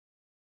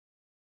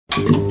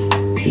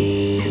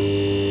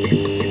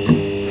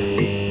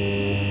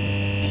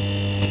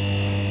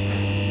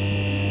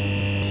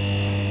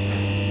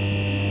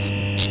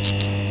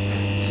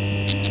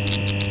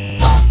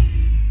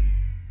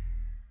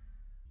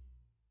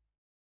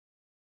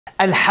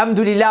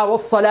Alhamdulillah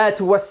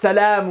wassalatu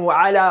wassalamu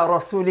ala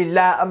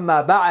rasulillah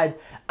amma ba'd.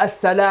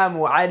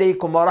 Assalamu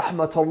alaikum wa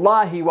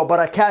rahmatullahi wa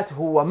barakatuhu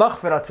wa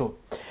maghfiratuh.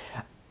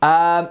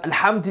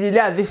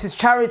 Alhamdulillah, this is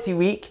Charity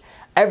Week.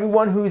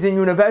 Everyone who's in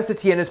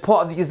university and is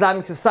part of the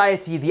Islamic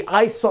Society, the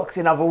ISOCs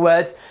in other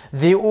words,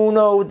 they all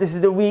know this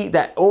is the week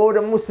that all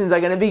the Muslims are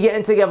going to be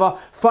getting together,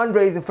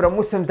 fundraising for the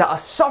Muslims that are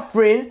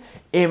suffering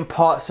in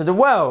parts of the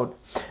world.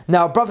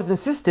 Now, brothers and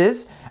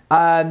sisters,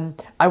 I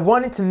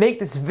wanted to make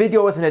this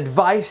video as an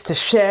advice to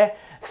share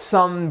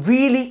some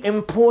really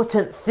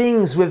important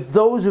things with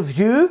those of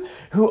you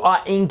who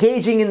are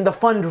engaging in the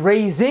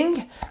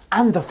fundraising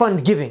and the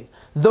fund giving.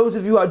 Those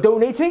of you who are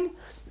donating,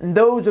 and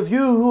those of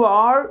you who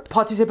are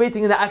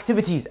participating in the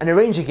activities and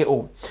arranging it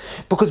all.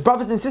 Because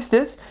brothers and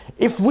sisters,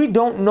 if we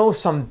don't know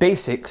some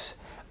basics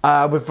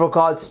with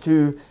regards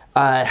to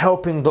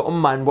helping the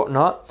ummah and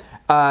whatnot,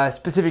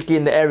 specifically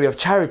in the area of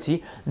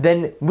charity,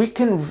 then we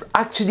can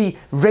actually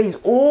raise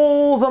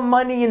all the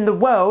money in the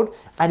world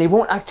and it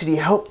won't actually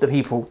help the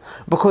people,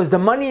 because the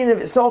money in of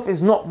itself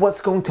is not what's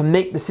going to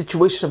make the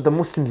situation of the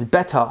Muslims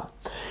better.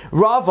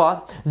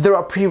 Rather, there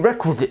are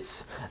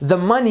prerequisites. The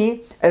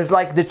money is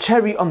like the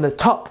cherry on the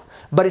top,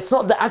 but it's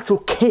not the actual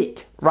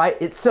cake, right,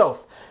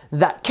 itself.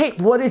 That cake,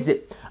 what is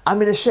it? I'm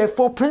going to share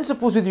 4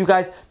 principles with you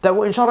guys that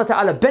will inshallah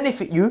ta'ala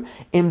benefit you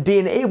in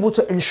being able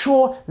to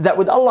ensure that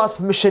with Allah's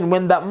permission,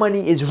 when that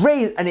money is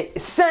raised and it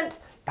is sent, it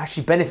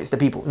actually benefits the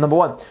people. Number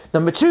 1.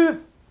 Number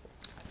 2,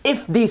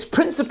 if these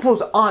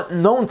principles aren't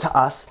known to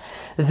us,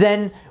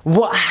 then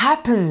what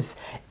happens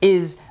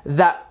is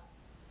that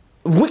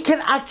we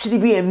can actually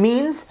be a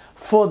means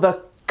for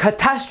the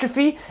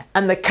catastrophe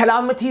and the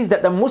calamities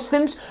that the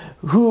Muslims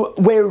who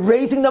we're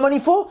raising the money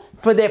for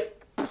their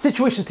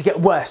situation to get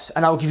worse.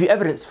 And I'll give you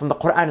evidence from the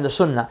Quran and the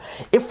Sunnah.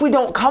 If we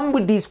don't come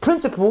with these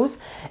principles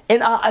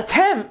in our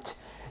attempt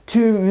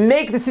to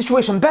make the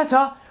situation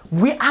better,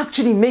 we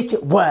actually make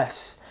it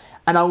worse.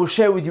 And I will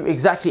share with you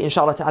exactly,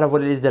 inshallah ta'ala,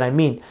 what it is that I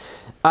mean.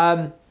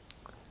 I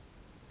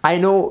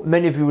know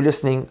many of you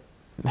listening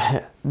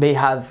may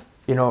have,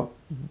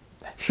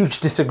 huge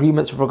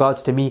disagreements with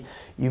regards to me.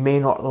 You may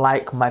not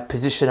like my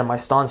position and my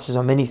stances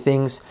on many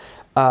things,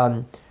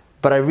 but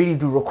I really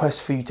do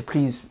request for you to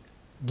please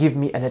give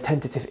me an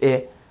attentive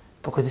ear,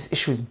 because this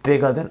issue is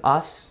bigger than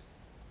us.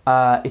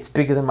 It's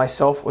bigger than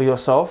myself or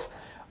yourself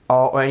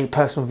or any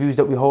personal views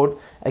that we hold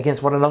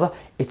against one another.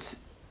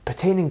 It's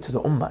pertaining to the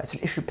ummah. It's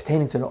an issue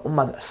pertaining to the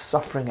ummah that's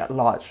suffering at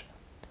large.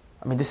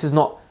 I mean, this is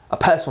not a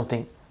personal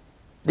thing.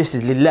 This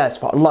is lillah, it's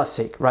for Allah's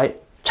sake, right?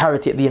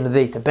 Charity at the end of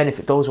the day to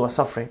benefit those who are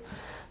suffering.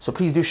 So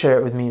please do share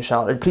it with me,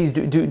 inshallah. Please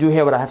do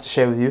hear what I have to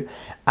share with you.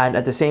 And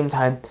at the same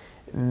time,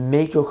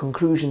 make your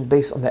conclusions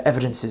based on the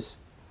evidences,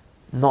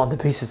 not on the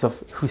basis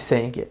of who's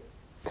saying it.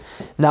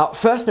 Now,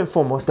 first and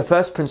foremost, the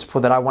first principle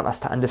that I want us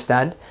to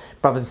understand,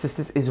 brothers and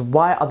sisters, is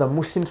why are the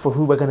Muslims for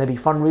who we're going to be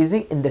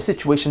fundraising in the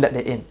situation that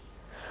they're in?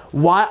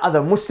 Why are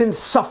the Muslims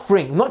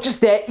suffering? Not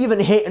just there, even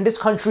here in this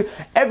country,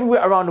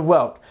 everywhere around the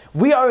world.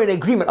 We are in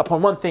agreement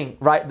upon one thing,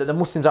 right? That the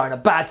Muslims are in a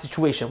bad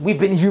situation. We've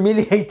been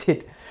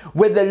humiliated.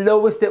 We're the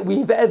lowest that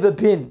we've ever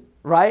been,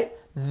 right?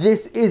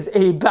 This is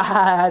a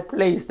bad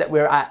place that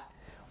we're at.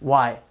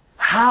 Why?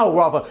 How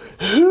rather?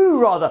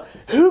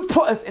 Who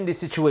put us in this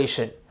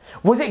situation?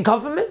 Was it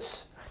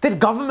governments? Did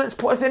governments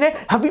put us in it?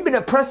 Have we been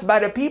oppressed by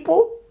the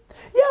people?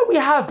 Yeah, we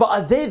have, but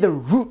are they the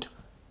root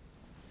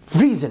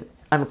reason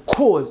and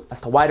cause as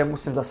to why the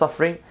Muslims are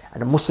suffering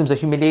and the Muslims are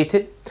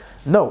humiliated?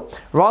 No.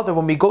 Rather,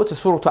 when we go to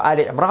Surah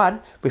Ali Imran,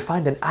 we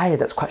find an ayah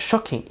that's quite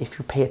shocking. If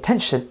you pay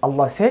attention,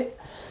 Allah said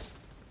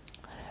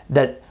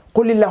that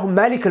قُلِ اللَّهُمْ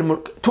مَالِكَ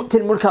الْمُلْكِ تُؤْتِ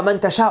الْمُلْكَ مَنْ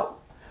تَشَاءُ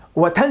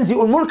وَتَنْزِئُ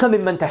الْمُلْكَ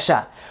مِمَّنْ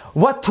تَشَاءُ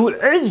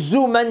وَتُعِزُّ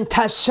مَنْ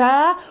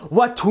تَشَاءُ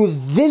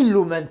وَتُذِلُّ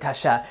مَنْ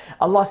تَشَاءُ.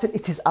 Allah said,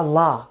 it is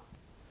Allah,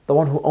 the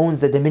one who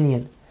owns the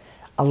dominion.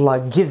 Allah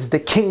gives the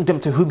kingdom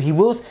to whom He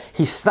wills.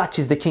 He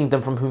snatches the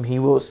kingdom from whom He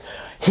wills.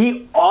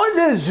 He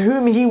honors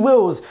whom He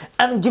wills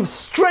and gives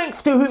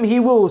strength to whom He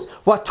wills.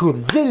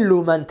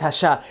 وَتُذِلُّ مَنْ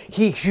تَشَاءُ.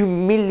 He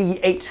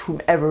humiliates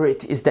whomever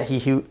it is that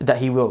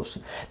He wills.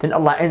 Then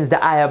Allah ends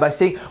the ayah by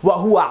saying,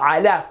 وَهُوَ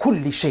عَلَى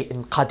كُلِّ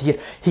شَيْءٍ قَدِيرٌ.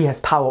 He has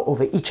power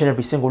over each and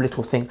every single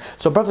little thing.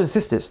 So brothers and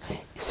sisters,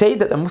 say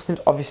that the Muslims,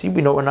 obviously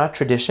we know in our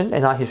tradition,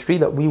 in our history,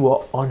 that we were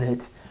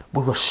honored,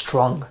 we were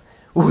strong.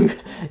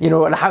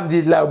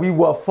 Alhamdulillah, we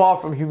were far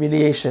from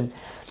humiliation.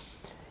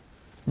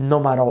 No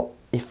matter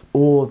if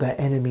all the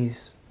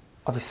enemies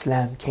of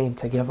Islam came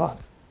together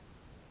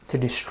to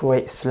destroy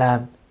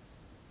Islam,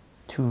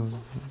 to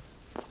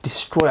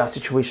destroy our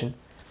situation,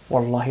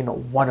 wallahi, not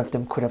one of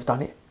them could have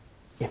done it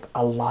if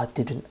Allah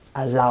didn't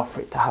allow for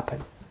it to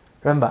happen.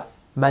 Remember,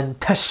 man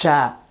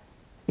tasha,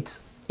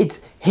 it's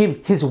Him,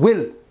 His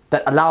will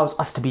that allows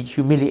us to be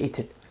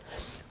humiliated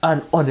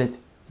and honored.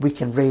 We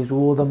can raise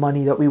all the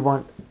money that we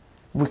want.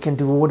 We can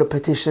do all the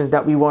petitions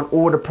that we want,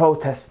 all the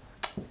protests.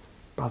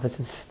 Brothers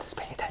and sisters,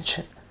 pay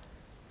attention.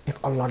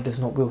 If Allah does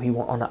not will, He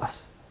won't honor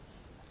us.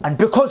 And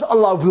because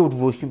Allah willed,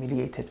 we're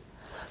humiliated.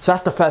 So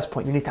that's the first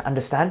point you need to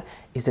understand,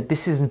 is that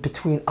this isn't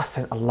between us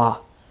and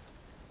Allah.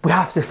 We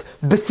have to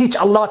beseech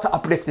Allah to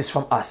uplift this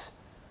from us.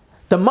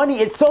 The money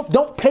itself,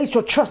 don't place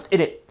your trust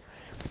in it.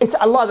 It's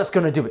Allah that's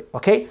going to do it,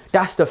 okay?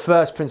 That's the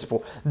first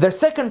principle. The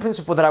second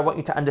principle that I want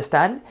you to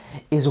understand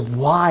is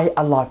why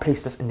Allah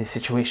placed us in this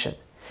situation.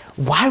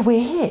 Why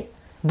we're here.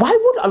 Why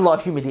would Allah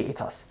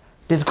humiliate us?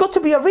 There's got to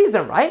be a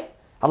reason, right?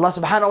 Allah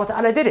subhanahu wa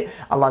ta'ala did it.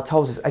 Allah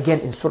tells us again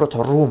in Surah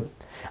Al-Rum,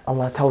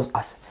 Allah tells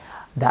us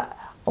that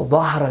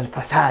ظهر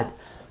الفساد,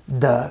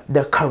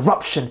 the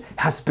corruption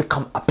has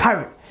become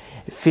apparent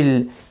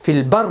في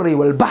البر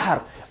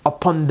والبحر,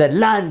 upon the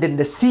land and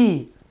the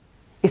sea.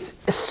 It's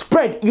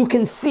spread. You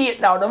can see it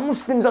now. The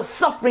Muslims are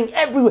suffering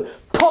everywhere.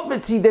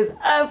 Poverty, there's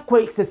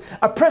earthquakes, there's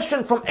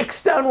oppression from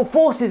external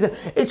forces.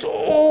 It's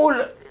all,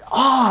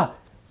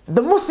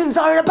 the Muslims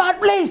are in a bad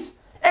place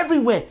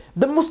everywhere.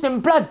 The Muslim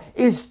blood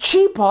is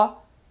cheaper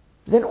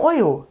than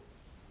oil.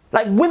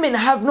 Like, women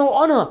have no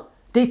honor.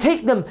 They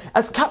take them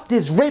as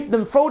captives, rape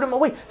them, throw them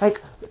away.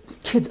 Like,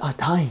 kids are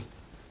dying.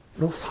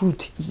 No food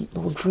to eat,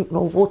 no drink,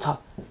 no water.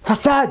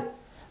 Fasad.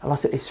 Allah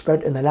said it's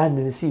spread in the land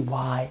and the sea.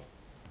 Why?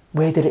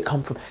 Where did it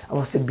come from?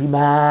 Allah said,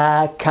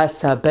 بِمَا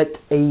كَسَبَتْ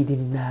أَيْدِ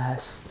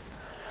النَّاسِ.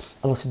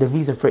 Allah said the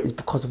reason for it is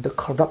because of the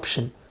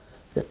corruption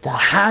that the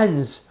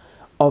hands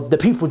of the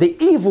people, the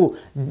evil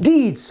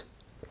deeds,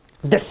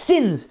 the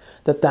sins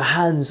that the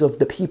hands of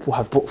the people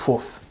have brought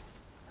forth.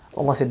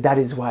 Allah said that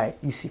is why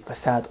you see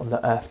fasad on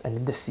the earth and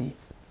in the sea.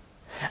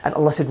 And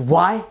Allah said,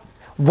 why?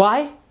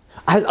 Why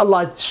has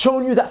Allah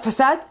shown you that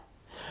fasad?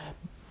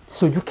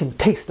 So you can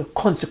taste the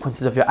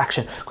consequences of your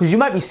action. Because you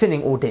might be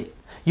sinning all day.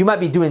 You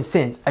might be doing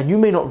sins and you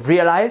may not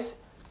realize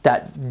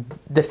that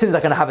the sins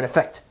are going to have an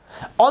effect.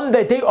 On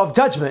the day of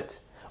judgment,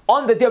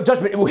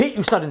 it will hit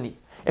you suddenly.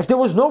 If there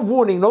was no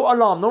warning, no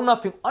alarm, no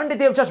nothing, on the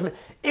day of judgment,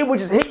 it will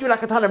just hit you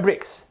like a ton of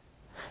bricks.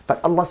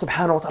 But Allah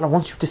subhanahu wa ta'ala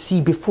wants you to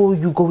see before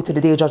you go to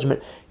the day of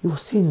judgment, your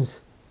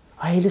sins.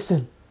 Hey,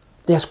 listen,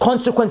 there's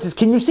consequences.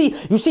 Can you see?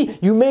 You see,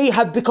 you may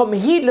have become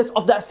heedless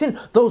of that sin.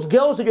 Those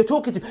girls that you're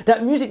talking to,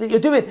 that music that you're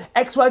doing,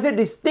 X, Y, Z,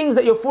 these things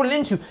that you're falling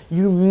into,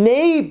 you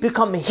may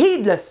become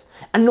heedless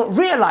and not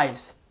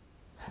realize.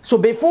 So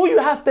before you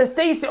have to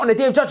face it on the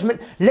day of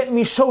judgment, let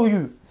me show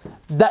you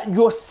that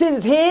your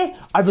sins here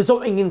are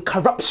resulting in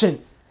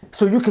corruption.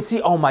 So you can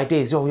see, oh my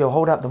days, yo,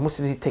 hold up, the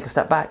Muslims need to take a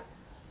step back.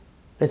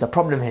 There's a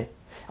problem here.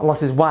 Allah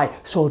says, why?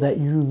 So that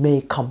you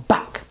may come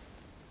back,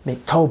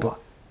 make tawbah,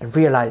 and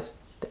realize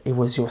that it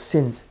was your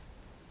sins.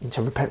 You need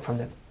to repent from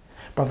them.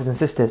 Brothers and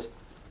sisters,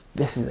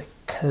 this is a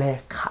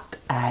clear-cut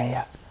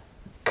ayah,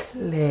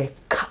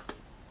 clear-cut,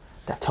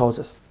 that tells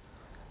us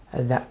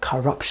that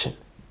corruption,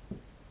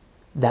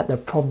 that the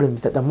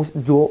problems, that the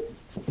Muslims, you're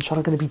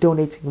inshallah going to be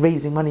donating,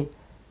 raising money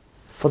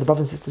for the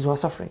brothers and sisters who are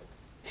suffering.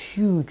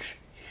 Huge,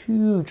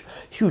 huge,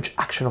 huge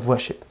action of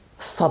worship,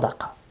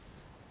 sadaqah.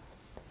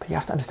 But you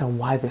have to understand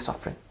why they're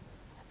suffering.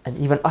 And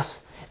even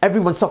us,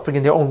 everyone's suffering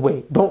in their own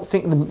way. Don't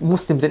think the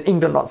Muslims in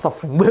England are not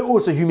suffering. We're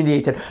also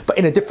humiliated, but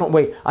in a different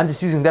way. I'm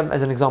just using them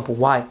as an example.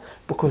 Why?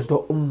 Because the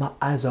ummah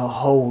as a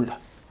whole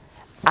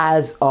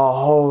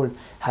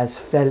has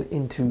fell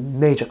into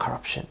major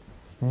corruption,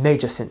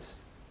 major sins.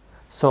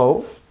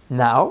 So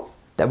now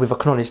that we've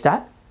acknowledged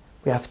that,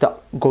 we have to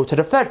go to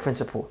the third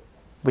principle,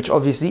 which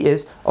obviously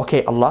is,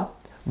 okay, Allah,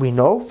 we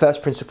know,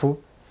 first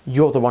principle,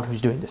 you're the one who's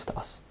doing this to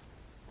us.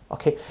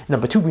 Okay,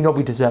 number two, we know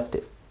we deserved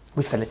it.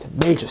 We fell into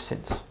major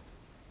sins.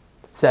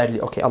 Thirdly,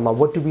 okay, Allah,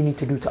 what do we need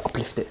to do to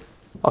uplift it?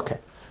 Okay,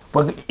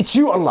 well, it's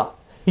you, Allah.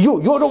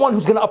 You're the one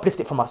who's going to uplift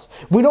it from us.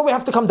 We know we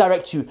have to come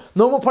direct to you.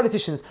 No more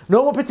politicians,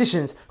 no more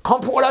petitions.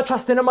 Can't put all our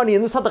trust in the money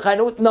and the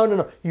sadaqah.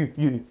 No.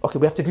 You. Okay,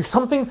 we have to do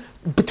something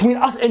between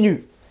us and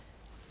you.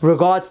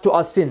 Regards to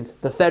our sins.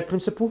 The third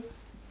principle,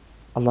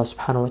 Allah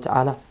subhanahu wa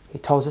ta'ala, He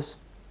tells us,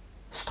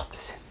 stop the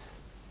sins.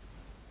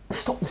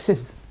 Stop the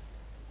sins.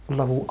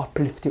 Allah will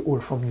uplift it all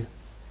from you.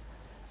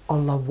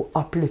 Allah will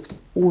uplift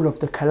all of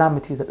the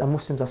calamities that the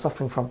Muslims are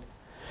suffering from.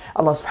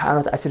 Allah subhanahu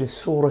wa ta'ala said in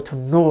Surah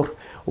An-Nur,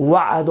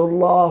 وَعَدَ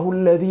اللَّهُ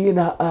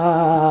الَّذِينَ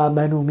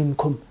آمَنُوا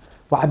مِنْكُمْ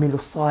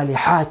وَعَمِلُوا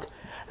الصَّالِحَاتِ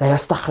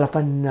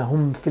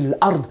لَيَسْتَخْلَفَنَّهُمْ فِي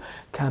الْأَرْضِ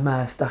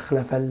كَمَا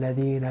اسْتَخْلَفَ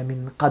الَّذِينَ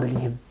مِنْ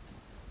قَبْلِهِمْ.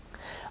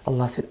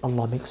 Allah said,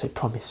 Allah makes a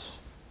promise.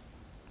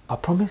 A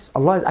promise?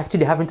 Allah is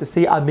actually having to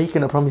say, I'm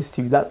making a promise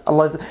to you. That's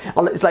Allah.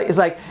 It's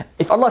like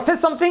if Allah says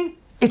something,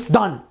 it's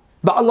done.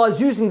 But Allah is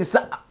using this,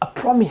 a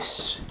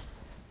promise.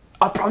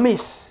 A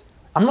promise.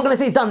 I'm not going to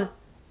say it's done,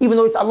 even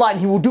though it's Allah and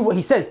He will do what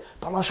He says.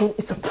 But Allah showing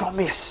it's a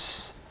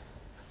promise.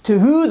 To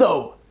who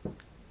though?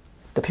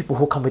 The people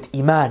who come with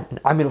Iman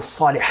and Amil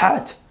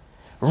Salihat.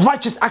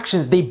 Righteous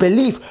actions. They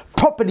believe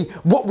properly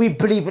what we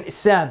believe in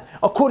Islam.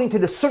 According to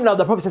the Sunnah of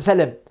the Prophet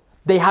ﷺ.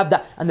 They have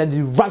that, and then they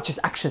do righteous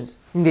actions.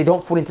 And they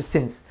don't fall into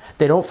sins.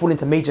 They don't fall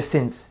into major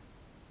sins.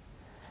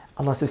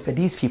 Allah says, for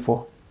these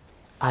people,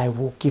 I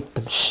will give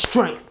them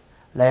strength.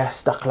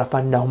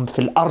 لَيَسْتَخْلَفَنَّهُمْ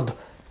فِي الْأَرْضِ.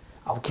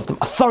 I will give them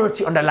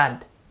authority on the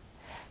land.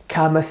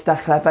 كَمَا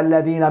اسْتَخْلَفَ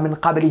الَّذِينَ مِنْ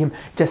قَبْلِهِمْ,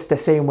 just the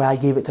same way I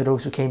gave it to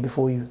those who came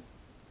before you.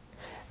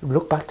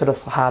 Look back to the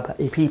Sahaba,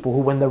 a people who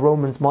when the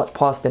Romans marched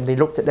past them, they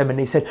looked at them and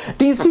they said,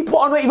 these people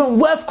are not even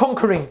worth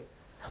conquering.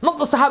 Not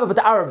the Sahaba, but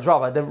the Arabs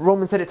rather. The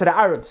Romans said it to the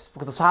Arabs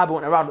because the Sahaba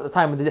weren't around at the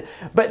time.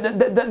 But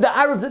the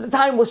Arabs at the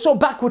time were so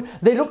backward,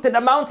 they looked at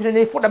the mountain and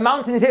they thought the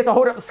mountain is here to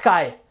hold up the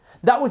sky.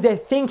 That was their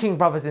thinking,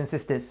 brothers and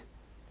sisters.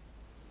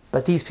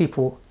 But these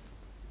people,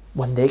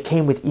 when they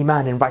came with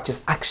Iman and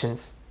righteous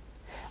actions,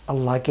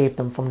 Allah gave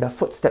them from the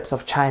footsteps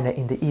of China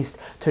in the east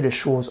to the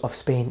shores of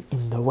Spain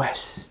in the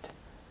west.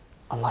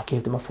 Allah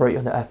gave them authority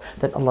on the earth.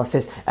 Then Allah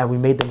says, and we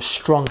made them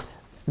strong,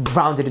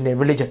 grounded in their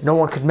religion. No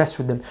one could mess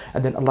with them.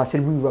 And then Allah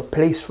said, we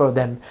replaced for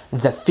them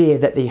the fear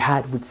that they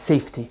had with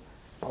safety.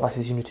 Allah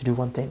says, you need to do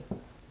one thing.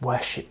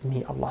 Worship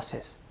me, Allah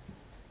says.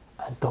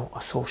 And don't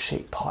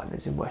associate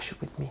partners in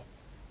worship with me.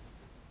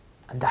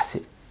 And that's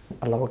it.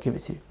 Allah will give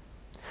it to you.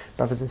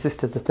 Brothers and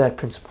sisters, the third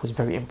principle is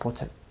very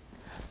important.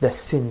 The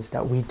sins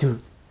that we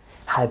do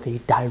have a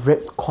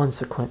direct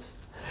consequence,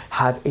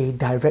 have a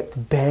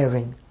direct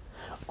bearing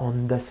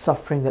on the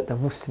suffering that the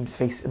Muslims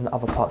face in the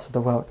other parts of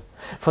the world.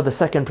 For the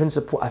second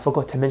principle, I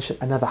forgot to mention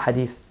another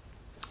hadith,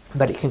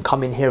 but it can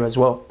come in here as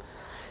well.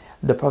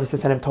 The Prophet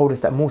ﷺ told us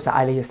that Musa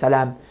alayhi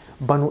salam,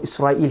 Banu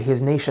Israel,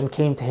 his nation,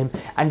 came to him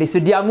and they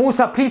said, Ya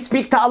Musa, please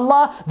speak to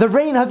Allah. The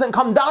rain hasn't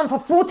come down for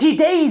 40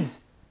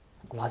 days.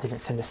 Allah didn't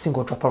send a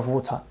single drop of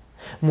water.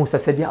 Musa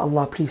said, Ya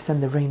Allah, please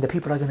send the rain. The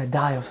people are going to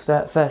die of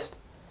thirst.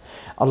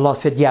 Allah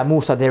said, Ya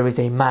Musa, there is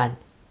a man.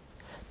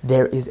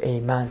 There is a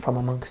man from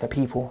amongst the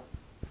people.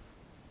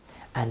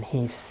 And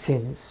he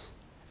sins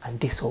and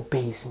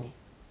disobeys me.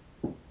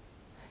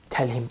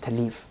 Tell him to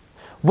leave.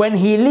 When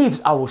he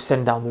leaves, I will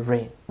send down the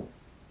rain.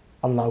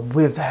 Allah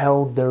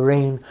withheld the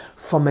rain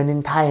from an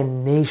entire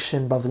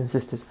nation, brothers and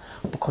sisters,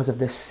 because of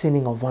the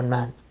sinning of one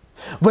man.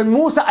 When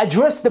Musa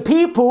addressed the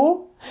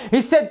people,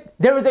 he said,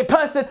 there is a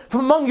person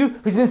from among you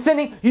who's been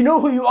sinning. You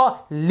know who you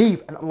are.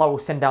 Leave and Allah will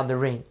send down the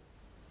rain.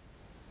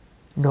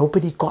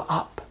 Nobody got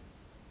up.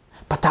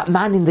 But that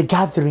man in the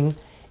gathering,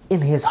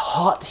 in his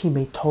heart, he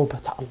made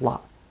tawbah to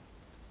Allah.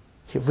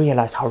 He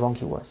realized how wrong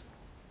he was.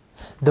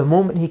 The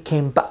moment he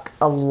came back,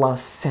 Allah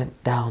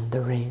sent down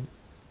the rain.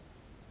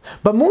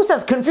 But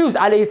Musa's confused,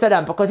 alayhi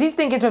salam, because he's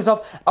thinking to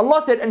himself,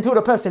 Allah said until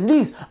the person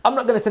leaves, I'm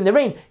not going to send the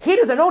rain. He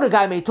doesn't know the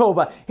guy made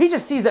tawbah. He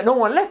just sees that no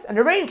one left and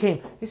the rain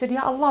came. He said,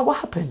 Ya Allah, what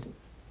happened?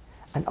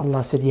 And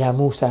Allah said, Ya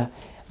Musa,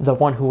 the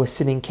one who was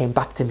sinning came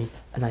back to me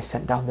and I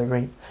sent down the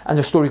rain. And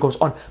the story goes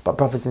on. But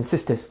brothers and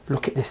sisters,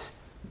 look at this.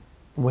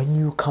 When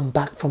you come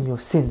back from your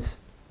sins,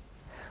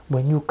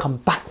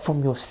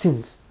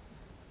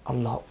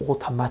 Allah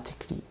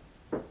automatically,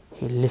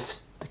 He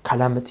lifts the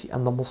calamity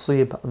and the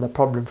musibah and the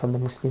problem from the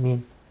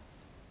Muslimin.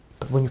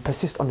 But when you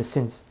persist on the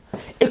sins,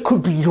 it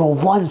could be your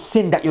one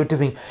sin that you're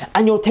doing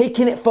and you're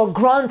taking it for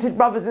granted,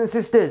 brothers and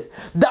sisters.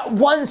 That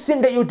one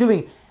sin that you're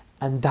doing.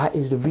 And that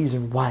is the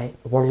reason why,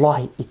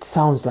 wallahi, it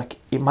sounds like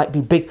it might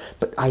be big,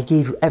 but I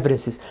gave you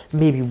evidences.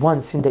 Maybe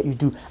one sin that you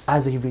do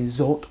as a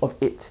result of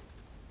it.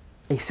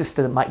 A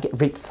sister that might get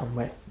raped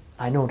somewhere.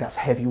 I know that's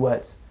heavy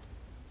words.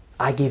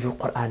 I gave you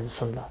Quran and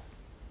Sunnah.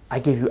 I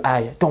gave you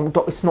ayah. Don't,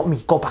 it's not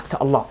me. Go back to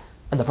Allah.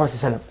 And the Prophet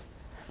ﷺ.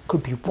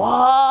 Could be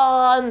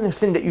one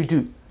sin that you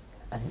do.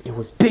 And it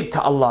was big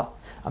to Allah.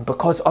 And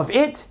because of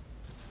it,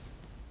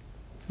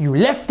 you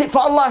left it for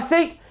Allah's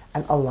sake.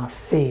 And Allah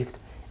saved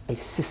a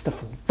sister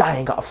from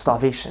dying out of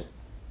starvation.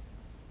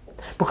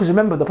 Because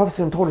remember, the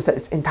Prophet ﷺ told us that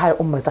its entire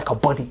ummah is like a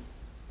body.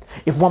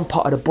 If one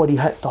part of the body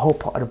hurts, the whole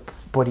part of the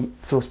body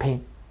feels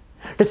pain.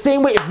 The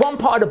same way, if one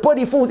part of the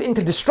body falls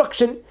into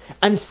destruction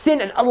and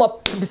sin and Allah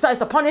decides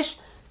to punish,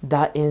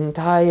 that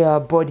entire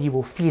body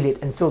will feel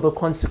it and feel the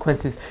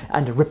consequences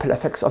and the ripple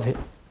effects of it.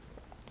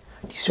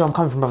 Do you see where I'm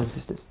coming from, brothers and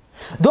sisters?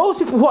 Those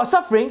people who are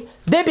suffering,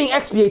 they're being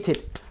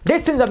expiated. Their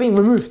sins are being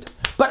removed.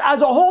 But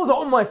as a whole, the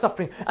ummah is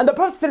suffering. And the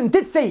Prophet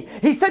did say,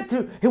 he said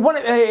to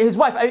his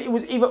wife, it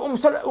was either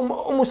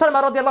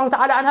Salama radiallahu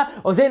ta'ala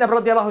anha or Zainab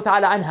radiallahu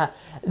ta'ala anha,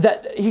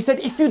 that he said,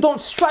 if you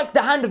don't strike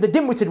the hand of the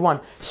dim-witted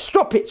one,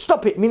 stop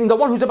it, meaning the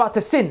one who's about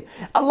to sin,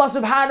 Allah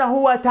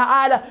subhanahu wa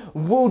ta'ala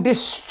will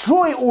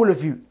destroy all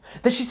of you.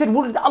 Then she said,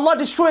 will Allah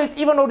destroy us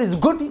even though there's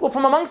good people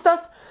from amongst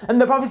us? And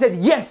the Prophet said,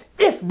 yes,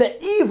 if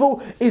the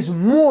evil is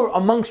more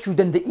amongst you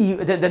than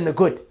the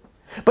good.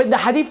 But in the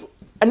hadith,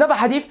 another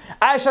hadith,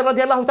 Aisha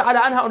radiallahu ta'ala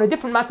anha, on a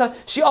different matter,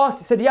 she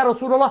asked, said, Ya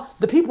Rasulullah,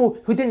 the people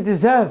who didn't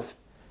deserve,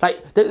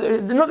 not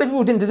the people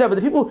who didn't deserve, but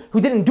the people who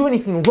didn't do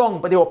anything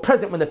wrong, but they were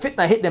present when the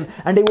fitna hit them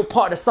and they were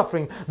part of the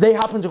suffering. They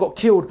happened to got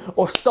killed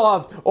or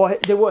starved, or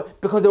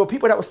because there were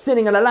people that were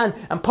sinning in the land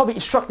and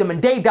poverty struck them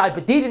and they died,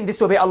 but they didn't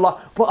disobey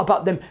Allah. What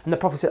about them? And the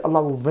Prophet said,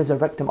 Allah will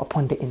resurrect them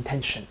upon their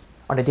intention.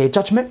 On the day of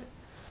judgment,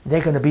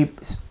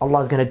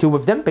 Allah's going to deal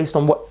with them based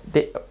on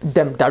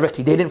them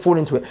directly. They didn't fall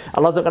into it.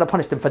 Allah's not going to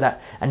punish them for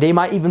that. And they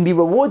might even be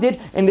rewarded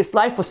in this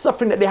life for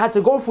suffering that they had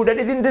to go through that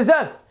they didn't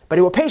deserve. But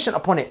they were patient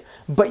upon it.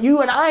 But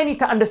you and I need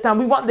to understand,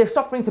 we want their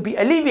suffering to be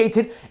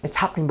alleviated. It's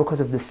happening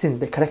because of the sins,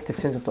 the collective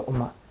sins of the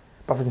ummah.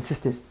 Brothers and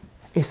sisters,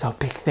 it's a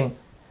big thing.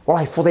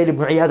 Wallahi, Fudayl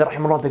ibn Iyad,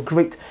 rahimahullah, the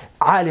great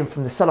alim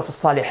from the Salaf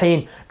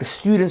al-Salihin, the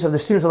students of the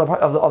Sahaba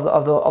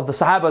of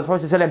the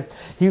Prophet,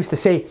 he used to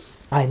say,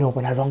 I know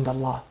when I wronged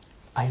Allah.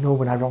 I know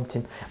when I wronged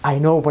him. I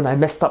know when I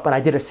messed up and I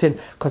did a sin,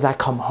 because I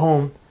come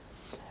home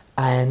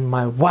and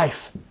my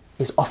wife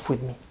is off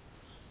with me.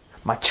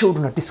 My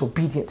children are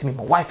disobedient to me.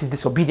 My wife is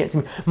disobedient to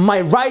me.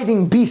 My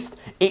riding beast,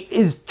 it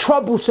is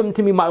troublesome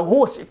to me. My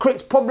horse, it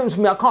creates problems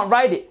for me. I can't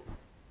ride it.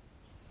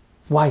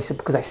 Why? Is it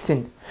because I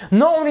sinned?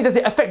 Not only does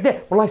it affect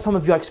that, well, like some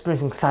of you are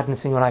experiencing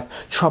sadness in your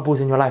life, troubles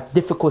in your life,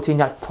 difficulty in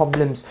your life,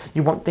 problems.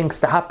 You want things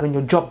to happen,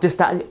 your job, this,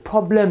 that,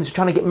 problems. You're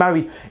trying to get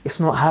married.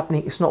 It's not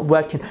happening. It's not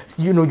working.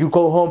 So, you know, you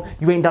go home,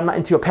 you ain't done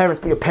nothing to your parents,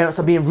 but your parents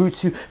are being rude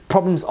to you.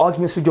 Problems,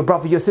 arguments with your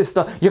brother, your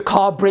sister. Your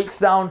car breaks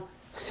down.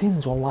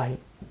 Sins, wallahi.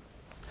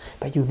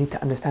 But you need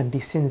to understand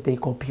these sins, they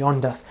go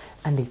beyond us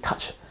and they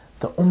touch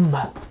the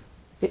ummah.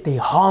 They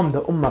harm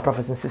the ummah,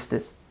 brothers and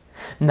sisters.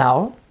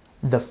 Now,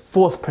 the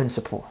fourth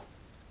principle,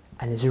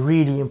 and it's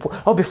really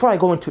important. Oh, before I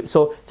go into it,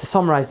 so to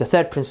summarize the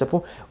third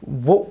principle,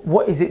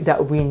 what is it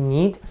that we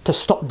need to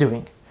stop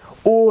doing?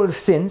 All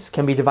sins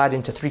can be divided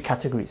into three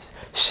categories: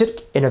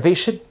 shirk,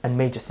 innovation, and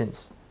major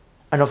sins.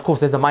 And of course,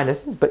 there's the minor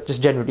sins, but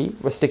just generally,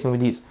 we're sticking with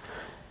these.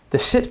 The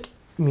shirk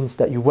means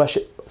that you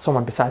worship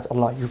someone besides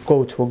Allah. You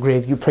go to a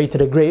grave, you pray to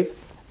the grave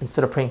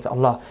instead of praying to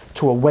Allah,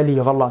 to a wali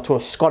of Allah, to a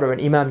scholar,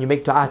 an imam. You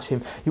make dua to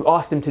him. You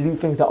ask him to do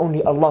things that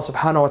only Allah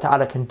subhanahu wa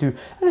ta'ala can do.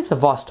 And it's a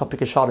vast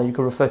topic, inshallah. You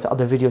can refer to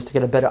other videos to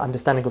get a better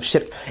understanding of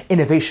shirk.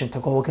 Innovation, to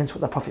go against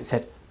what the Prophet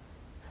said.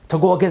 To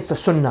go against the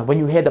sunnah. When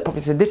you hear the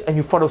Prophet said this and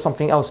you follow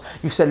something else,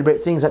 you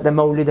celebrate things like the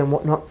mawlid and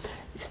whatnot.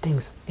 These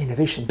things,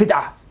 innovation,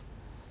 bid'ah.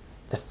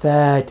 The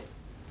third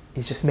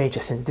is just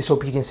major sins,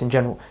 disobedience in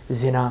general.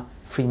 Zina,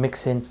 free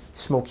mixing,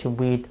 smoking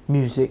weed,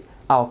 music,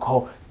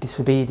 alcohol,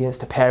 disobedience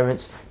to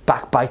parents,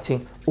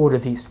 backbiting, all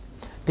of these.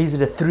 These are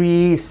the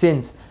three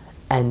sins,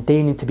 and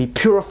they need to be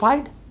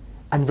purified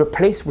and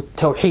replaced with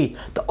tawheed.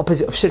 The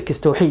opposite of shirk is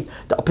tawheed.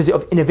 The opposite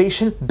of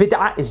innovation,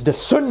 bid'ah, is the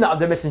sunnah of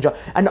the messenger.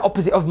 And the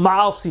opposite of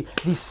ma'asi,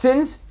 these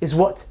sins, is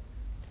what?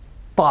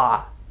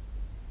 Ta'ah,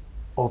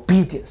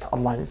 obedience to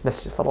Allah and His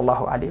Messenger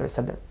sallallahu alayhi wa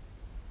sallam.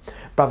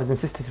 Brothers and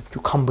sisters, if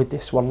you come with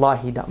this,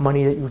 wallahi, that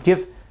money that you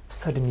give,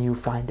 suddenly you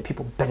find the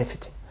people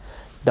benefiting.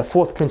 The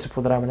fourth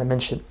principle that I want to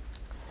mention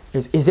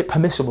is it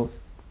permissible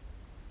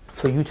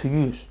for you to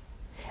use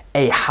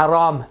a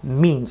haram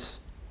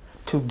means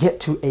to get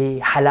to a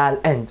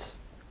halal ends?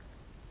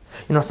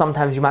 You know,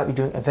 sometimes you might be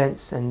doing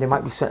events and there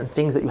might be certain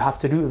things that you have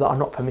to do that are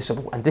not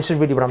permissible. And this is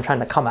really what I'm trying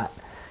to come at.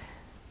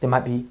 There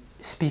might be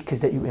speakers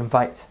that you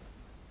invite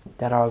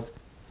that are,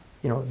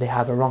 you know, they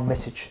have a wrong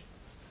message.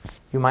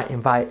 You might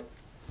invite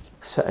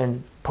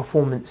certain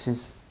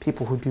performances,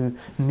 people who do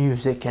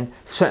music and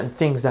certain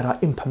things that are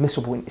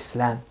impermissible in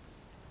Islam.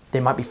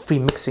 There might be free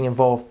mixing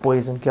involved,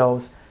 boys and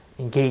girls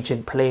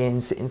engaging,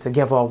 playing, sitting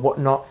together, or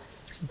whatnot,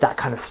 that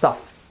kind of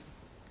stuff.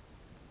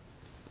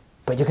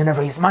 But you're going to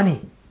raise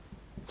money.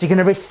 You're going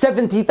to raise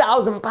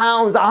 £70,000,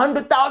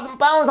 £100,000,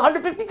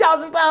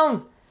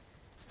 £150,000.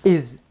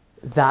 Is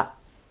that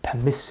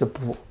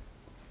permissible?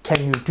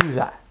 Can you do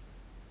that?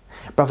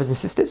 Brothers and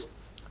sisters,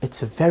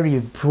 it's a very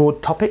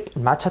broad topic,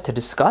 matter to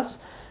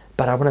discuss,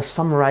 but I want to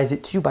summarize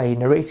it to you by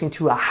narrating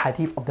to you a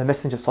hadith of the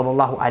Messenger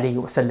sallallahu alaihi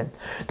wasallam.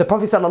 The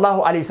Prophet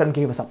sallallahu alaihi wasallam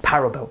gave us a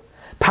parable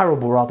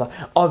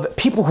of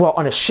people who are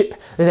on a ship.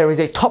 There is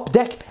a top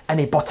deck and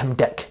a bottom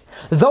deck.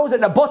 Those at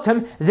the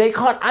bottom, they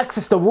can't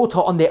access the water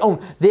on their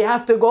own. They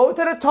have to go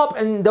to the top,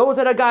 and those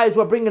are the guys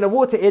who are bringing the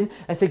water in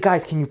and say,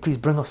 guys, can you please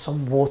bring us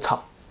some water?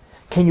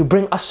 Can you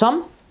bring us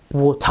some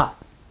water?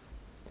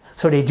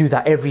 So they do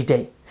that every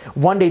day.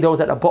 One day those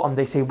at the bottom,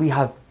 they say, we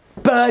have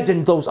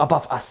burdened those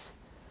above us.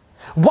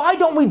 Why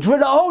don't we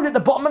drill a hole at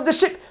the bottom of the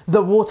ship?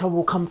 The water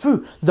will come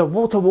through. The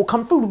water will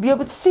come through. We'll be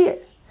able to see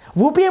it.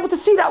 We'll be able to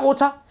see that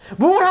water.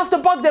 We won't have to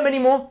bug them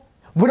anymore.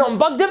 We don't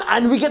bug them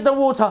and we get the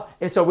water.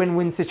 It's a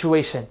win-win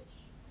situation.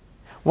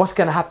 What's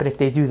going to happen if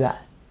they do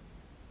that?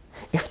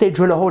 If they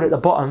drill a hole at the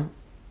bottom,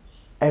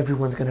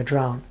 everyone's going to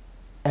drown.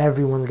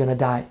 Everyone's going to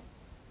die.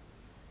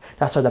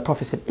 That's why the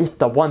Prophet said, if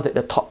the ones at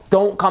the top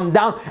don't come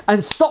down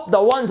and stop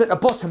the ones at the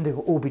bottom, they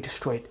will all be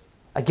destroyed.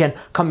 Again,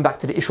 coming back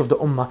to the issue of the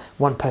ummah,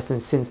 one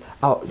person's sins,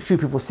 a few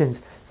people's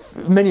sins,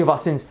 many of our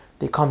sins,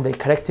 they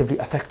collectively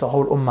affect the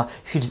whole ummah. You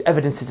see these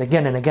evidences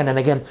again and again and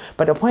again.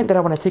 But the point that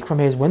I want to take from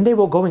here is when they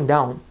were going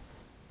down,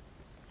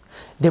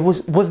 there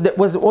was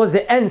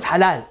the ends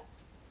halal?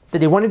 That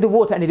they wanted the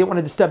water and they didn't want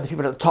to disturb the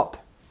people at the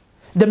top.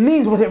 The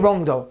means, was it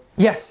wrong though?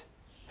 Yes.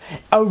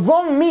 A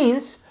wrong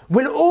means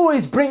will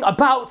always bring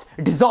about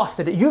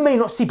disaster that you may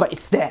not see, but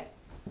it's there.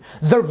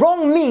 The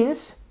wrong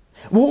means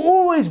will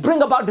always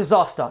bring about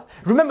disaster.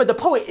 Remember the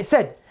poet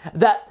said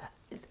that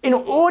in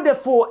order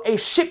for a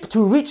ship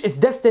to reach its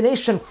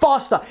destination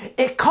faster,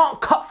 it can't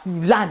cut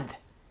through land.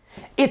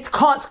 It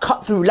can't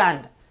cut through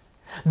land.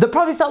 The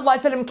Prophet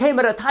ﷺ came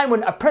at a time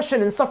when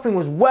oppression and suffering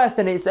was worse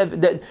than the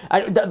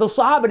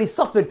Sahaba, they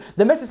suffered.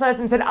 The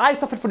Messenger ﷺ said, I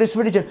suffered for this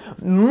religion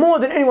more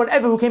than anyone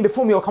ever who came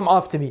before me or come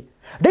after me.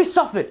 They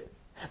suffered.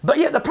 But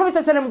yet the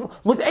Prophet ﷺ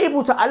was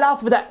able to allow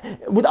for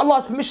that, with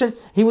Allah's permission,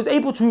 he was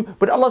able to,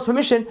 with Allah's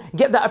permission,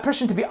 get that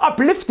oppression to be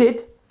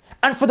uplifted,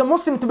 and for the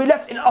Muslims to be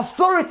left in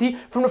authority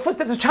from the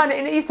footsteps of China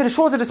in the east to the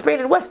shores of the Spain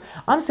and west.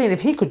 I'm saying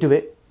if he could do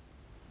it,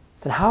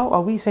 then how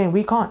are we saying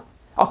we can't?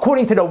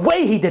 According to the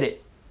way he did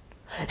it.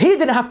 He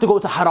didn't have to go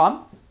to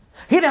haram.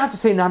 He didn't have to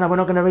say, no, we're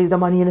not going to raise the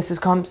money and this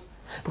comes.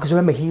 Because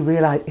remember, he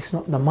realized it's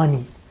not the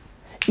money.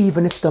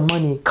 Even if the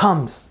money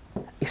comes,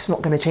 it's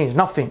not going to change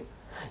nothing.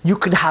 You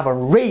could have a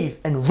rave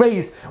and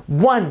raise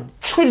 £1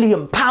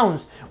 trillion.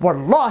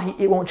 Wallahi,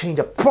 it won't change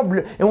a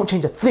problem. It won't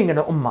change a thing in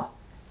the ummah.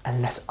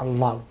 Unless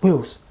Allah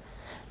wills.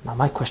 Now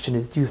my question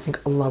is, do you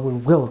think Allah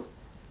will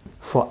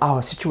for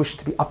our situation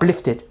to be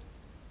uplifted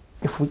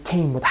if we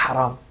came with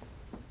haram?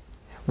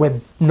 We're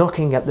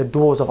knocking at the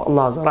doors of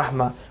Allah's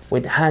rahmah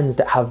with hands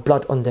that have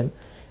blood on them,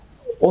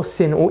 or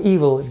sin or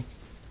evil.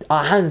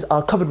 Our hands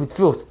are covered with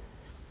filth.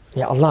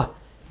 Ya Allah,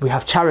 we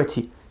have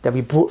charity that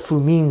we brought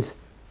through means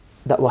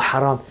that were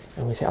haram,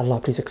 and we say, Allah,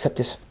 please accept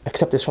this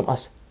from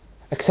us,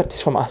 accept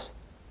this from us.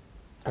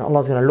 And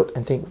Allah's going to look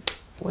and think,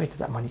 where did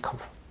that money come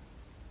from?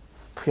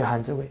 Put your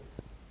hands away.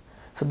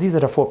 So these are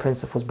the 4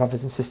 principles,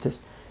 brothers and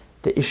sisters.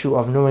 The issue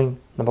of knowing,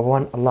 number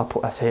 1, Allah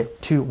put us here.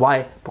 2,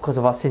 why? Because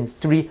of our sins.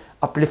 3,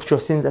 uplift your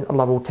sins and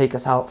Allah will take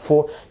us out.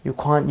 4, you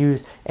can't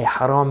use a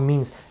haram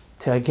means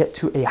to get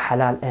to a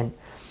halal end.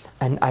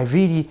 And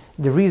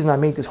the reason I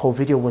made this whole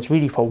video was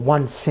really for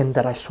one sin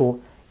that I saw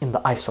in the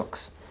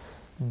ISOCs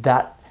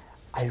that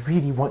I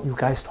really want you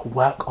guys to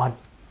work on.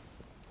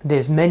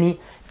 There's many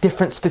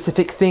different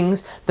specific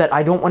things that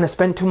I don't want to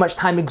spend too much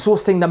time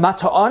exhausting the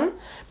matter on,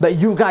 but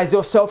you guys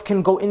yourself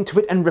can go into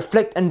it and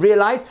reflect and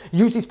realize,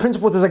 use these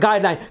principles as a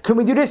guideline. Can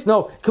we do this?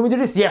 No. Can we do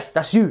this? Yes,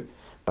 that's you.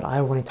 But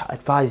I wanted to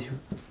advise you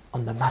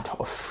on the matter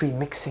of free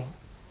mixing.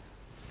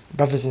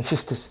 Brothers and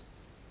sisters,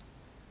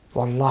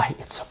 wallahi,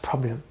 it's a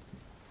problem.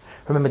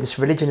 Remember, this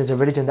religion is a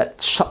religion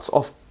that shuts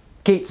off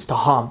gates to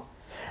harm.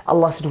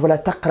 Allah said,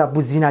 وَلَا تَقْرَبُوا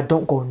الزِّنَا,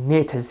 don't go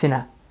near to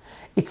zina.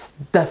 It's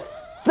the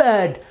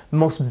 3rd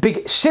most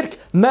big shirk,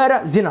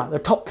 murder, zina, the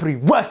top 3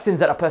 worst sins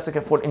that a person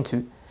can fall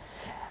into.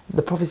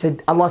 The Prophet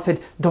said, Allah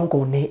said, don't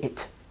go near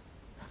it.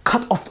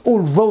 Cut off all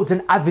roads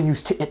and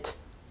avenues to it.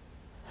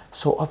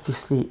 So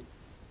obviously,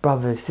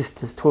 brothers,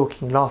 sisters,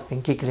 talking,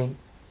 laughing, giggling.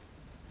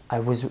 I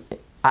was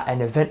at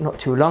an event not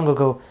too long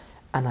ago,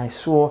 and I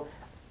saw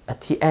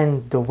at the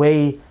end the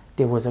way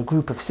there was a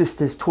group of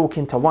sisters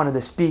talking to one of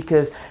the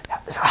speakers,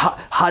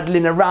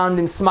 huddling around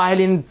him,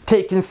 smiling,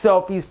 taking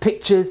selfies,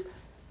 pictures.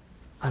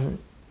 And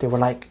they were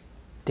like,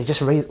 they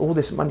just raised all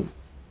this money.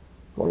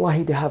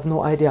 Wallahi, they have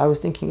no idea. I was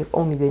thinking, if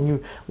only they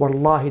knew,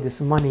 wallahi, this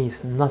money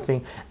is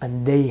nothing.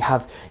 And they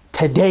have,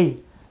 today,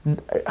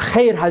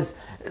 khair has,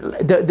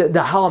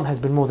 the harm has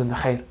been more than the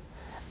khair.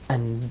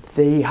 And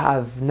they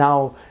have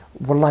now,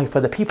 wallahi, for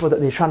the people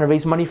that they're trying to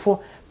raise money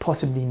for,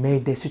 possibly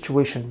made their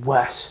situation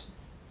worse.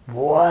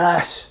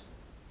 Worse.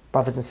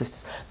 Brothers and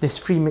sisters, this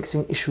free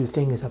mixing issue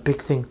thing is a big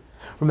thing.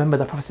 Remember,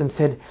 the Prophet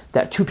said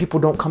that 2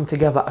 people don't come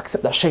together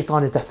except that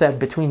shaitan is the 3rd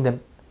between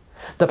them.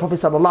 The Prophet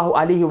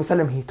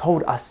ﷺ, he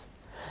told us,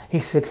 he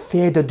said,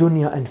 fear the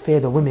dunya and fear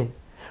the women.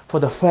 For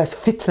the first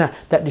fitna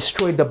that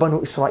destroyed the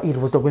Banu Israel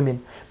was the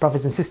women.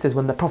 Brothers and sisters,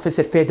 when the Prophet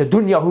said fear the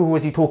dunya, who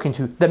was he talking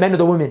to? The men or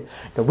the women?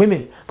 The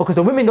women. Because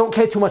the women don't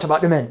care too much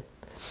about the men.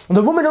 And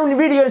the woman only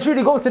really and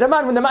truly goes to the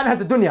man when the man has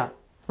the dunya.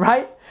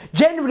 Right?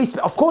 Generally,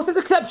 of course there's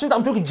exceptions,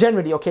 I'm talking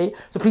generally, okay?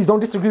 So please don't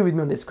disagree with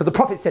me on this, because the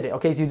Prophet said it,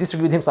 okay? So you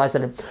disagree with him, sallallahu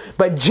alaihi wasallam.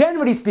 But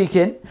generally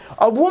speaking,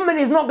 a woman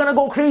is not going to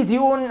go crazy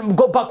and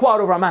go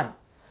backward over a man.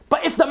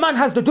 But if the man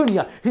has the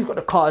dunya, he's got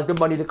the cars, the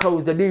money, the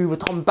clothes, the Louis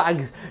Vuitton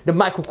bags, the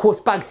Michael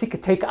Kors bags, he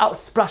could take it out,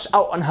 splash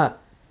out on her.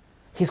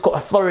 He's got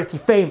authority,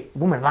 fame.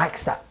 Woman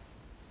likes that.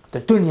 The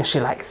dunya she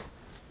likes.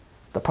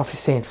 The Prophet is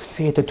saying,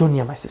 fear the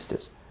dunya, my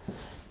sisters.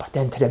 But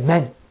then to the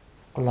men,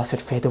 Allah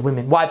said, fear the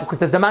women. Why? Because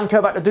does the man care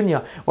about the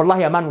dunya?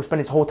 Wallahi, a man will spend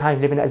his whole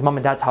time living at his mum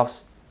and dad's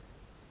house.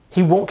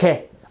 He won't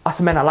care. Us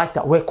men are like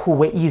that. We're cool,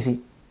 we're easy.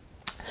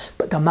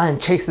 But the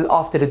man chases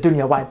after the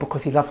dunya. Why?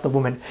 Because he loves the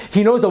woman.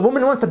 He knows the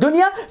woman wants the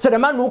dunya, so the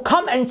man will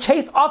come and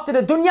chase after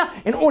the dunya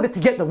in order to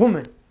get the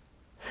woman.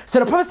 So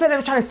the Prophet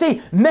was trying to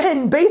say,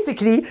 men,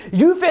 basically,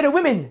 you fear the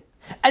women.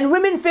 And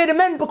women fear the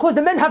men because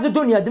the men have the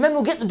dunya. The men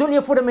will get the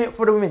dunya for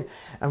the women.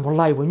 And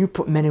wallahi, when you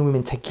put men and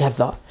women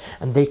together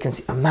and they can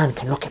see, a man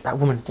can look at that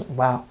woman and think,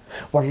 wow,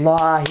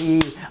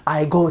 wallahi,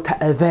 I go to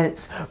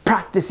events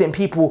practicing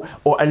people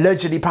or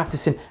allegedly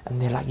practicing,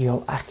 and they're like,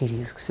 yo, akhi,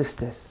 these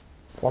sisters.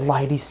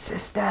 Wallahi, these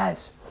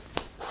sisters.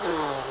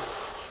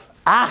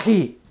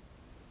 Akhi.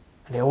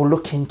 And they're all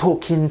looking,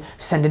 talking,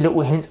 sending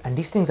little hints, and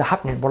these things are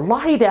happening.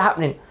 Wallahi, they're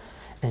happening.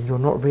 And you're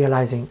not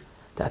realizing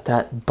that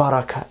that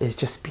barakah is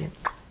just being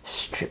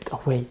stripped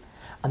away.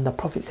 And the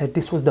Prophet said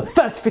this was the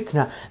first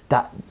fitna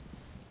that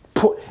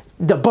put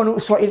the Banu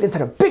Israel into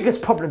the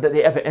biggest problem that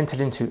they ever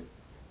entered into.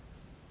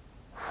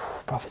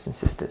 Brothers and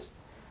sisters,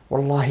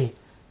 wallahi,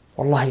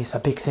 it's a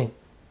big thing.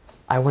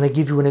 I want to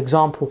give you an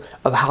example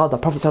of how the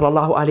Prophet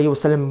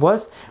ﷺ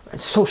was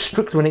so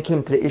strict when it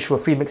came to the issue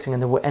of free mixing,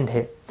 and then we'll end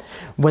here.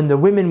 When the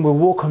women will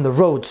walk on the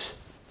roads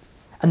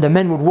and the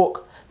men would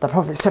walk. The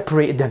Prophet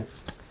separated them.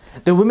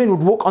 The women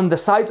would walk on the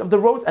sides of the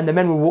roads and the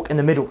men would walk in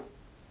the middle.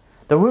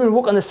 The women would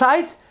walk on the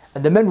sides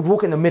and the men would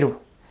walk in the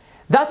middle.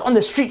 That's on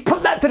the street.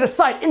 Put that to the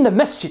side in the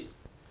masjid.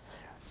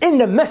 In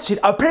the masjid,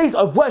 a place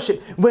of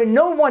worship where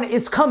no one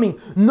is coming.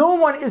 No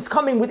one is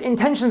coming with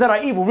intentions that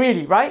are evil,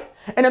 really, right?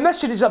 And a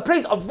masjid is a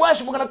place of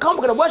worship. We're going to come,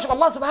 we're going to worship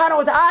Allah subhanahu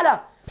wa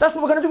ta'ala. That's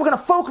what we're going to do. We're going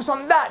to focus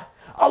on that.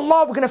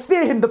 Allah, we're going to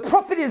fear Him. The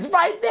Prophet is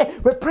right there.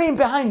 We're praying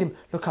behind Him.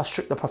 Look how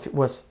strict the Prophet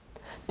was.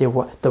 The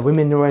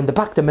women were in the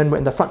back, the men were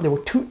in the front. There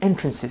were two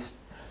entrances.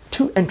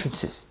 Two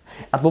entrances.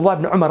 Abdullah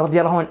ibn Umar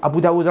radiallahu anhu,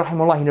 Abu Dawud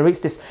rahimahullah, he narrates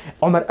this.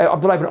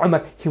 Abdullah ibn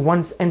Umar, he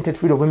once entered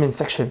through the women's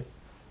section.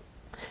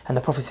 And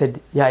the Prophet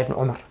said, Ya Ibn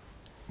Umar,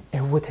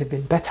 it would have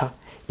been better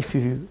if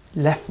you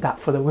left that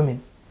for the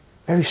women.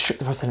 Very strict,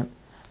 the Prophet.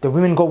 The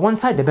women go one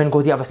side, the men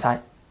go the other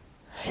side.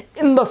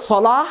 In the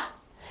salah,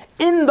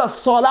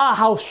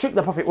 how strict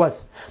the Prophet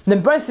was. The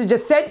Prophet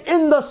just said,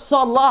 in the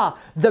salah,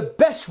 the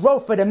best row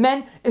for the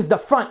men is the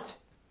front.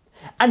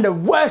 And the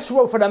worst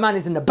row for the man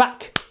is in the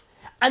back.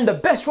 And the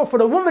best row for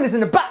the woman is in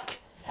the back.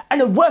 And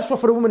the worst row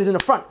for the woman is in the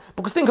front.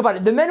 Because think about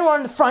it, the men who are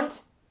in the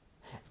front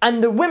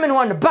and the women who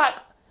are in the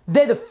back,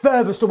 they're the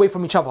furthest away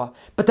from each other.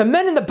 But the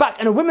men in the back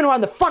and the women who are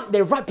in the front,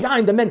 they're right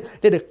behind the men.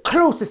 They're the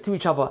closest to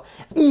each other.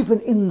 Even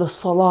in the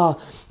salah,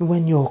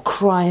 when you're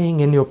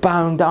crying and you're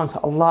bowing down to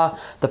Allah,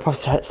 the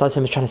Prophet is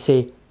trying to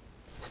say,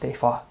 stay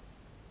far.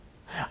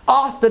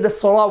 After the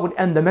salah would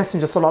end, the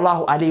Messenger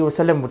sallallahu alaihi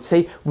wasallam would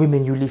say,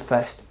 women, you leave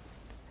first.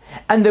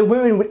 And the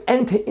women would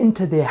enter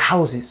into their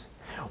houses.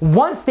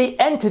 Once they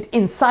entered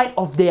inside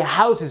of their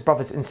houses,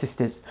 brothers and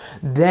sisters,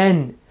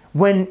 then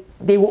when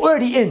they were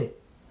already in,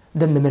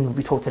 then the men would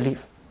be told to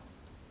leave.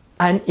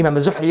 And Imam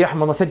al-Zuhri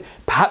rahimahullah said,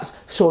 perhaps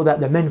so that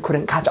the men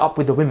couldn't catch up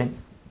with the women.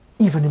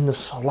 Even in the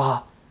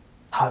salah,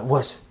 how it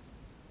was.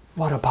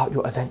 What about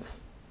your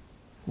events?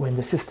 When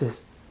the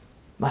sisters,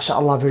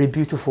 mashallah, very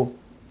beautiful,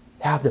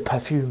 they have the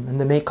perfume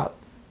and the makeup,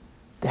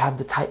 they have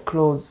the tight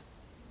clothes.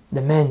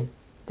 The men,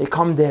 they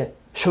come there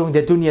showing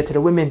their dunya to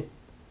the women.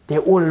 They're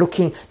all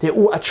looking, they're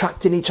all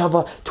attracting each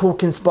other,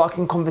 talking,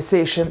 sparking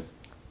conversation.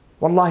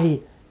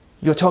 Wallahi,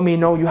 you tell me,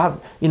 no,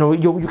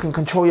 you can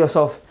control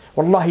yourself.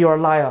 Wallahi, you're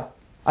a liar.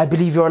 I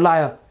believe you're a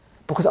liar.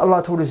 Because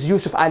Allah told us,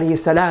 Yusuf alayhi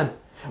salam,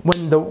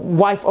 when the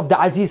wife of the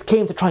Aziz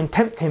came to try and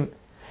tempt him,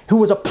 who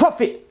was a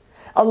prophet,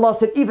 Allah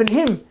said, even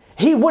him,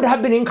 he would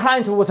have been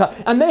inclined towards her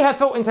and may have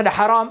fell into the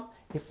haram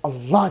if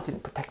Allah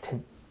didn't protect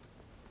him.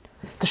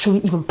 To show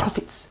you even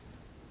prophets.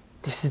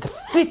 This is the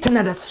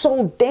fitna that's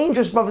so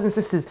dangerous, brothers and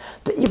sisters,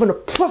 that even the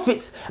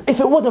prophets, if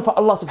it wasn't for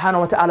Allah subhanahu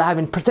wa ta'ala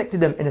having protected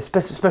them in a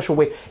special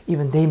way,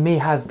 even they may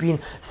have been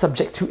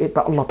subject to it,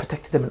 but Allah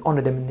protected them and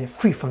honored them and they're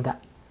free from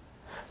that.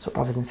 So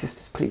brothers and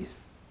sisters, please,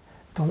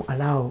 don't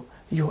allow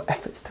your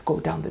efforts to go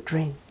down the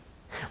drain.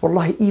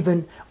 Wallahi,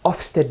 even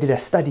Ofsted did a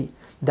study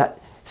that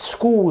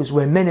schools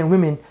where men and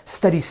women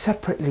study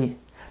separately,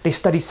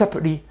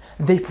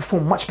 they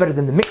perform much better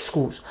than the mixed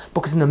schools.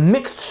 Because in the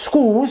mixed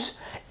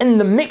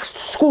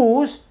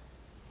schools,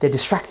 they're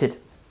distracted.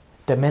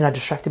 The men are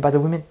distracted by the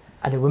women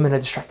and the women are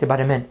distracted by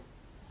the men.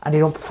 And they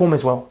don't perform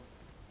as well.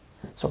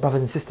 So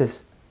brothers and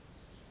sisters,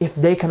 if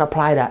they can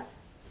apply that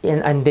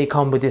and they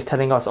come with this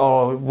telling us,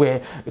 oh,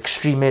 we're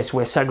extremists,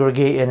 we're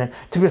segregating. And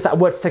to be honest, that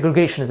word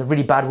segregation is a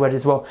really bad word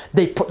as well.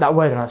 They put that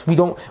word on us.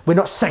 We're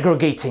not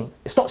segregating.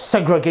 It's not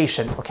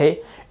segregation,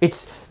 okay?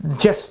 It's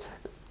just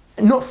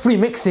not free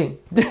mixing.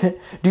 Do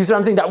you see what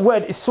I'm saying? That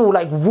word is so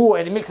like raw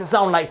and it makes it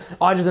sound like,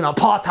 oh, there's an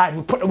apartheid,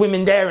 we put the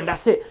women there and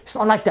that's it. It's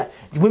not like that.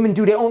 Women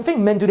do their own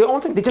thing, men do their own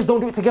thing. They just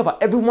don't do it together.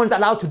 Everyone's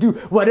allowed to do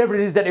whatever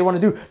it is that they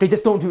want to do. They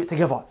just don't do it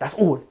together. That's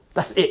all.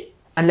 That's it.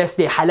 Unless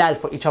they're halal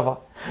for each other.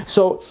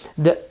 So,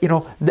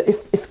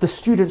 if the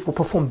students will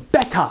perform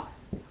better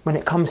when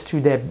it comes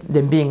to them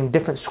being in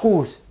different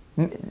schools,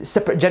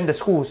 separate gender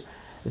schools,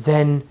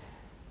 then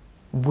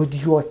would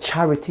your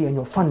charity and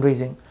your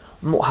fundraising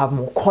not have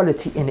more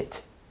quality in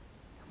it?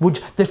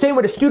 The same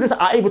way the students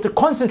are able to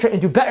concentrate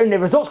and do better in their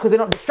results because they're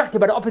not distracted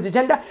by the opposite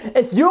gender.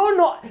 If you're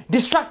not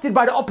distracted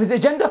by the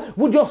opposite gender,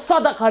 would your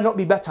sadaqah not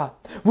be better?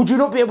 Would you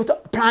not be able to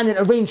plan and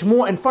arrange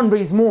more and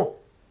fundraise more?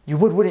 You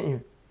would, wouldn't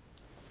you?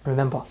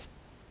 Remember,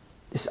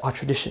 this is our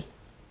tradition,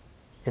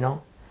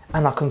 And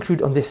I'll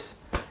conclude on this.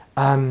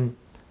 The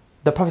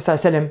Prophet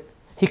ﷺ,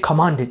 he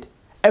commanded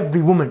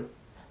every woman,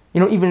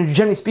 even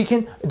generally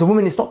speaking, the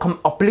woman is not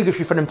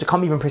obligatory for them to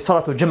come even pray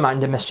Salatul Jummah in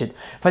the masjid.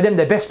 For them,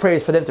 the best prayer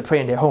is for them to pray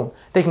in their home.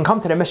 They can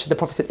come to the masjid. The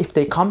Prophet said, if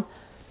they come,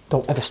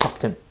 don't ever stop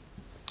them.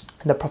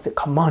 And the Prophet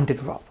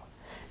commanded rather.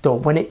 Though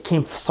when it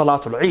came for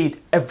Salatul Eid,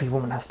 every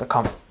woman has to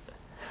come.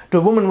 The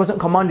woman wasn't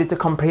commanded to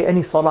come pray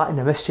any Salah in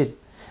the masjid,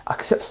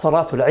 except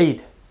Salatul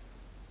Eid.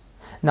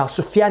 Now,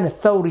 Sufyan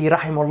al-Thawri,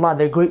 rahimahullah,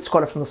 the great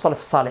scholar from the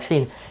Salaf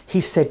al-Salihin,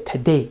 he said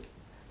today,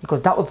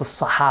 because that was the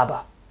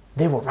Sahaba,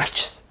 they were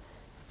righteous.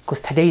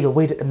 Because today, the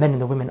way that the men and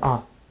the women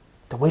are,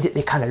 the way that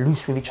they kind of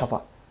loose with each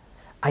other,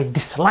 I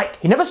dislike,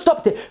 he never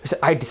stopped it, he said,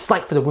 I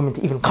dislike for the women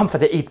to even come for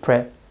the Eid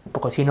prayer,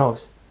 because he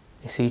knows,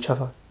 they see each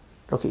other,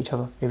 look at each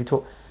other, maybe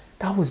talk.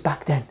 That was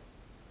back then.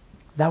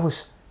 That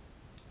was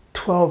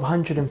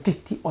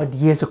 1250 odd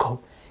years ago.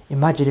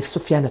 Imagine if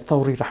Sufyan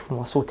al-Thawri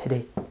rahimahullah saw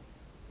today.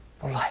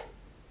 Wallahi,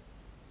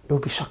 it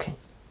would be shocking.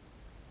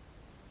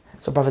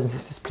 So brothers and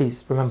sisters,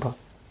 please remember,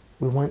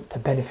 we want to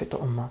benefit the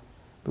ummah.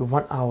 We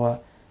want our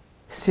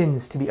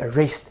sins to be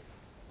erased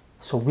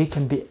so we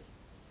can be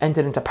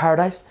entered into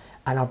paradise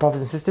and our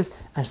brothers and sisters,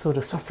 and so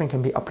the suffering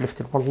can be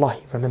uplifted.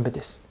 Wallahi, remember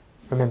this.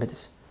 Remember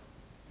this.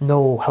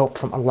 No help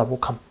from Allah will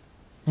come.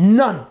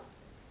 None.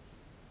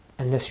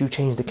 Unless you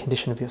change the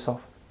condition of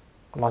yourself.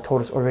 Allah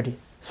told us already,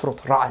 Surah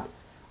Ra'ad,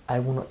 I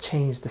will not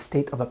change the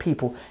state of a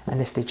people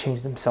unless they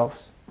change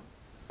themselves.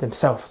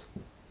 Themselves.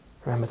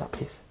 Remember that,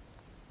 please.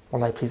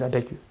 Wallahi, please, I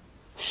beg you,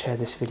 share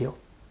this video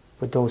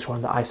with those who are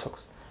on the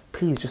ISOCs.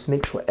 Please just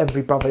make sure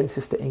every brother and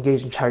sister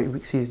engaged in Charity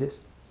Week sees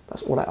this.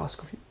 That's all I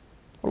ask of you.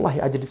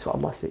 Wallahi, I did this for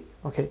Allah's sake,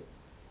 okay?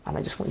 And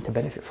I just want you to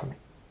benefit from it.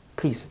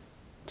 Please,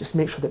 just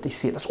make sure that they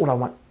see it. That's all I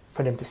want,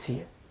 for them to see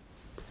it.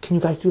 Can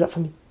you guys do that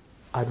for me?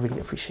 I'd really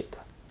appreciate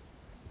that.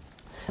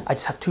 I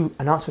just have 2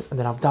 announcements and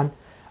then I'm done.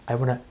 I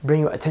want to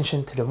bring your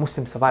attention to the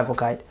Muslim Survival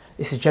Guide.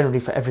 This is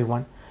generally for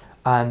everyone.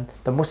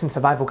 The Muslim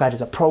Survival Guide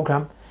is a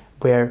program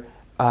where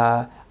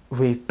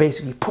we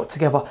basically put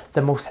together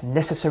the most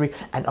necessary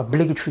and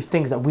obligatory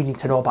things that we need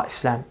to know about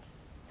Islam.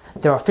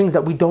 There are things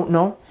that we don't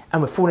know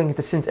and we're falling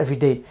into sins every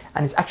day,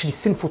 and it's actually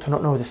sinful to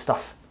not know this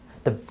stuff.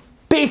 The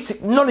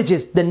basic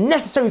knowledges, the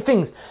necessary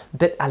things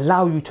that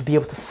allow you to be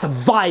able to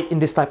survive in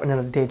this life and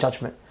another day of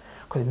judgment.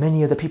 Because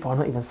many of the people are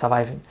not even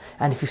surviving.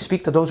 And if you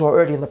speak to those who are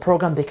already in the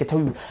program, they can tell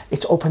you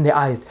it's opened their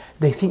eyes.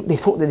 They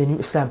thought that they knew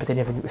Islam, but they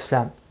never knew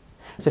Islam.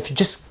 So if you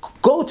just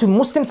go to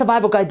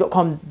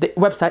MuslimSurvivalGuide.com, the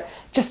website,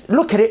 just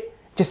look at it,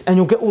 and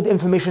you'll get all the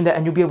information there,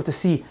 and you'll be able to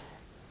see,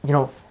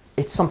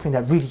 it's something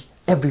that really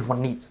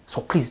everyone needs. So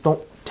please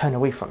don't turn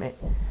away from it.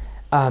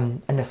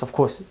 Unless, of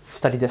course, you've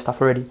studied this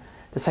stuff already.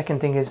 The second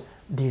thing is,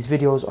 these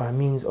videos are a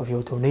means of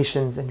your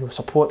donations and your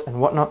support and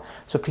whatnot.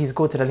 So please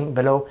go to the link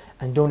below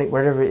and donate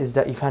wherever it is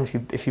that you can.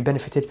 If you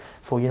benefited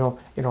for,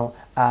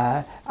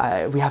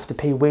 we have to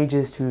pay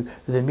wages to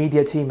the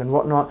media team and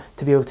whatnot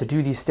to be able to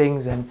do these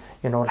things. And,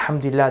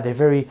 alhamdulillah, they're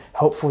very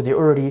helpful. They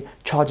already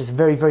charge us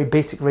very, very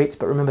basic rates.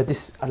 But remember,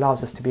 this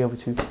allows us to be able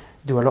to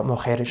do a lot more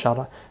khair,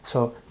 inshallah.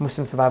 So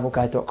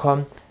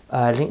MuslimSurvivalGuide.com,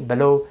 link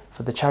below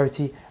for the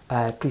charity.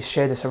 Please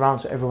share this around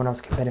so everyone else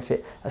can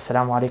benefit.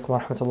 Assalamu alaikum wa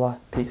rahmatullah.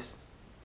 Peace.